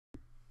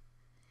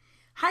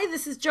Hi,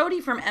 this is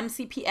Jody from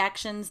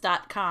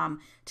MCPactions.com.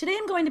 Today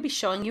I'm going to be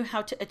showing you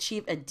how to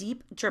achieve a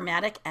deep,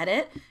 dramatic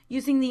edit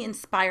using the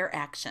Inspire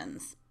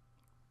actions.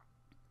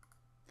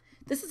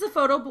 This is a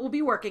photo we'll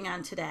be working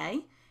on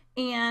today,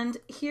 and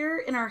here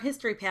in our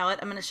history palette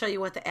I'm going to show you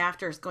what the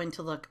after is going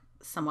to look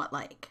somewhat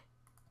like.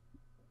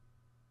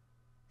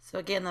 So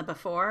again, the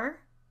before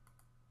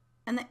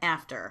and the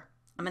after.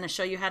 I'm going to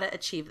show you how to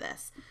achieve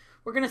this.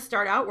 We're going to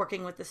start out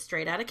working with the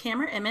Straight Outta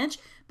Camera image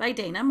by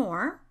Dana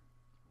Moore.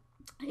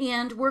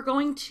 And we're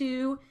going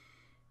to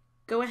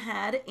go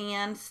ahead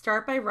and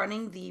start by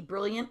running the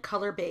Brilliant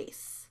Color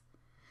Base.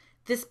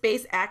 This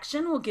base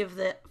action will give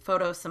the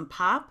photo some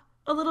pop,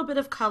 a little bit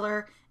of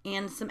color,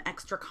 and some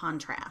extra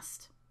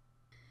contrast.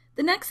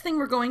 The next thing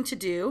we're going to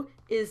do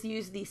is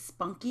use the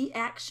Spunky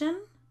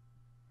action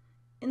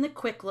in the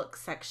Quick Look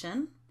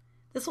section.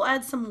 This will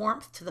add some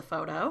warmth to the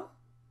photo.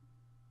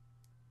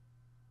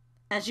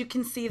 As you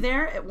can see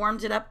there, it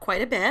warmed it up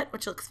quite a bit,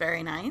 which looks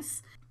very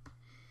nice.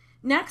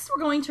 Next,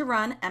 we're going to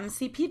run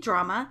MCP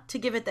Drama to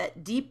give it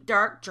that deep,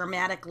 dark,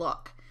 dramatic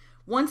look.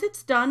 Once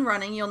it's done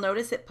running, you'll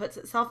notice it puts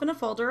itself in a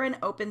folder and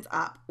opens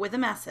up with a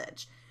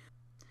message.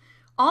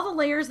 All the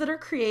layers that are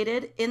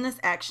created in this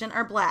action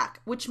are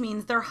black, which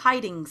means they're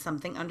hiding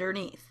something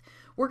underneath.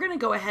 We're going to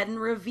go ahead and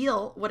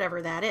reveal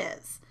whatever that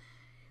is.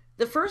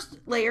 The first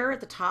layer at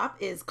the top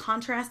is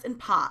Contrast and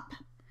Pop.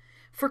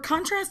 For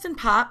Contrast and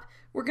Pop,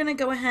 we're going to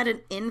go ahead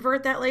and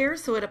invert that layer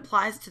so it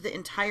applies to the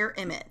entire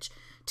image.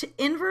 To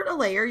invert a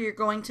layer, you're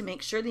going to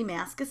make sure the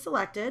mask is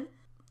selected,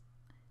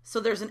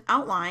 so there's an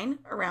outline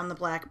around the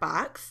black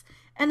box,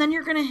 and then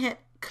you're going to hit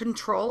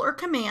Control or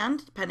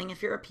Command, depending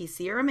if you're a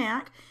PC or a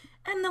Mac,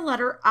 and the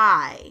letter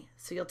I.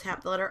 So you'll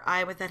tap the letter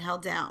I with that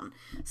held down.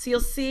 So you'll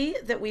see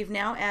that we've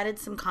now added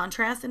some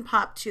contrast and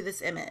pop to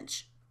this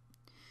image.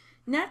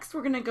 Next,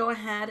 we're going to go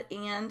ahead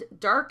and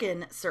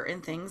darken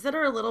certain things that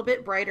are a little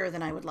bit brighter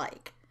than I would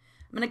like.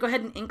 I'm going to go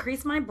ahead and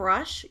increase my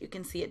brush. You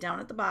can see it down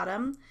at the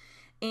bottom.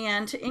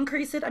 And to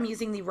increase it, I'm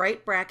using the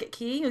right bracket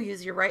key. You'll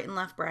use your right and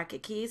left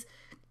bracket keys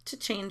to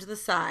change the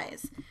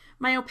size.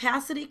 My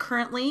opacity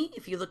currently,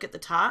 if you look at the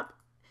top,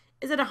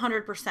 is at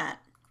 100%.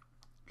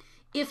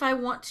 If I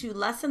want to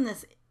lessen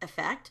this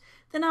effect,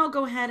 then I'll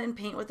go ahead and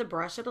paint with a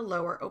brush at a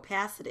lower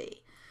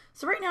opacity.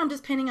 So right now I'm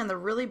just painting on the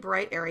really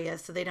bright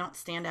areas so they don't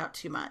stand out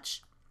too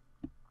much.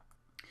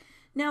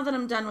 Now that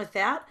I'm done with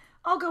that,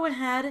 I'll go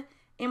ahead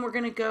and we're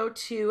going to go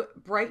to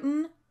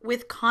Brighten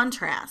with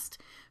Contrast.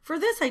 For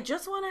this, I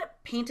just want to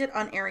paint it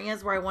on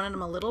areas where I wanted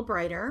them a little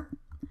brighter.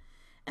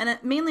 And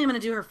mainly I'm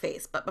going to do her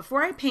face. But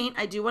before I paint,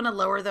 I do want to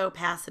lower the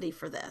opacity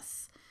for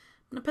this.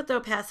 I'm going to put the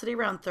opacity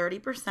around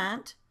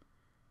 30%.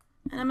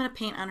 And I'm going to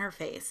paint on her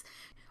face.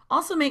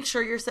 Also make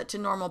sure you're set to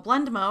normal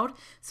blend mode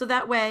so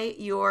that way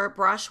your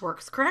brush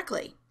works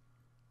correctly.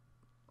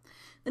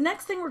 The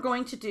next thing we're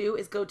going to do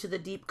is go to the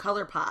Deep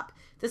Color Pop.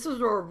 This is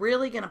where we're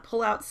really going to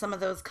pull out some of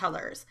those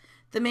colors.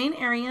 The main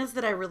areas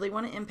that I really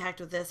want to impact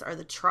with this are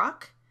the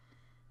truck,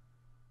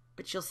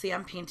 which you'll see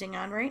I'm painting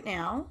on right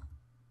now,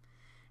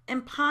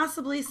 and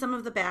possibly some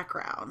of the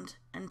background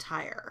and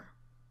tire.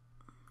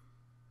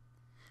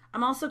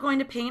 I'm also going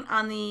to paint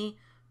on the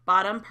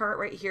bottom part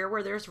right here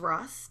where there's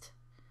rust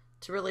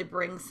to really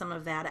bring some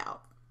of that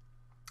out.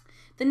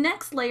 The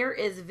next layer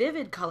is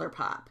Vivid Color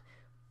Pop.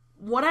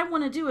 What I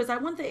want to do is I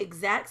want the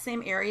exact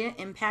same area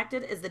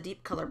impacted as the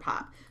Deep Color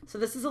Pop. So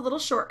this is a little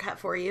shortcut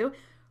for you.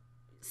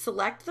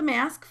 Select the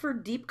mask for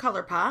Deep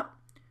Color Pop,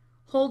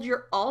 hold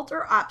your Alt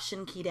or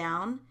Option key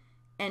down,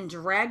 and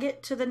drag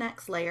it to the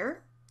next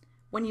layer.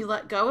 When you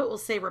let go, it will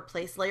say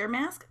Replace Layer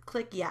Mask.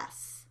 Click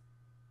Yes.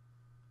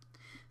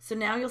 So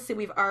now you'll see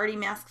we've already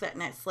masked that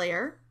next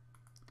layer,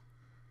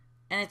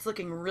 and it's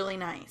looking really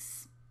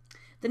nice.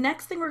 The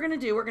next thing we're going to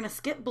do, we're going to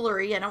skip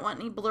blurry. I don't want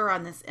any blur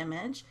on this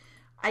image.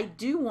 I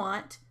do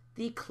want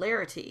the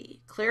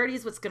clarity. Clarity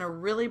is what's going to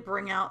really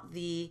bring out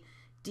the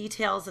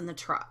details in the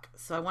truck.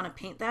 So I want to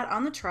paint that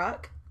on the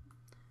truck.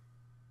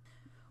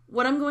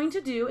 What I'm going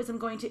to do is I'm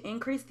going to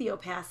increase the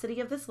opacity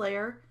of this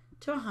layer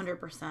to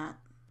 100%.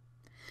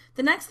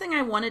 The next thing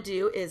I want to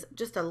do is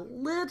just a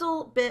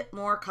little bit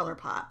more color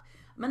pop.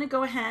 I'm going to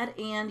go ahead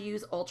and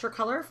use Ultra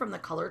Color from the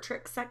Color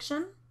Trick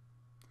section.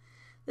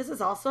 This is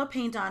also a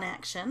paint on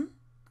action.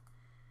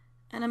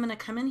 And I'm going to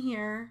come in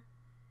here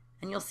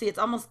and you'll see it's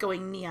almost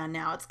going neon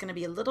now. It's going to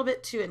be a little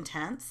bit too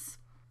intense.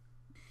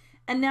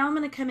 And now I'm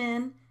going to come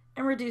in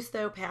and reduce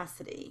the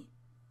opacity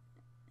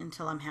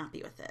until I'm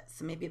happy with it.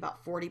 So maybe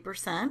about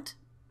 40%.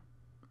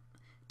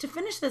 To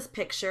finish this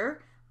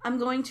picture, I'm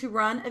going to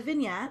run a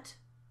vignette.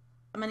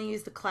 I'm going to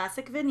use the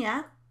classic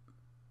vignette.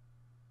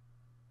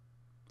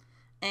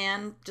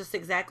 And just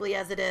exactly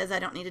as it is, I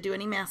don't need to do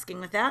any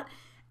masking with that.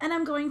 And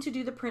I'm going to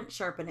do the print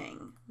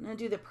sharpening. I'm going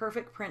to do the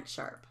perfect print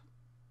sharp.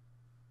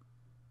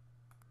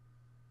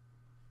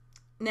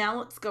 Now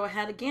let's go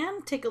ahead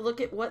again, take a look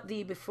at what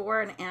the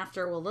before and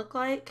after will look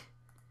like.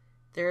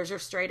 There's your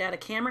Straight Outta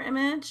Camera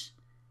image.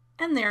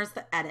 And there's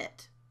the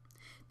edit.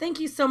 Thank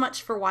you so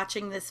much for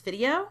watching this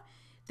video.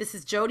 This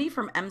is Jody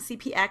from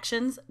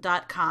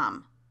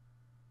MCPactions.com.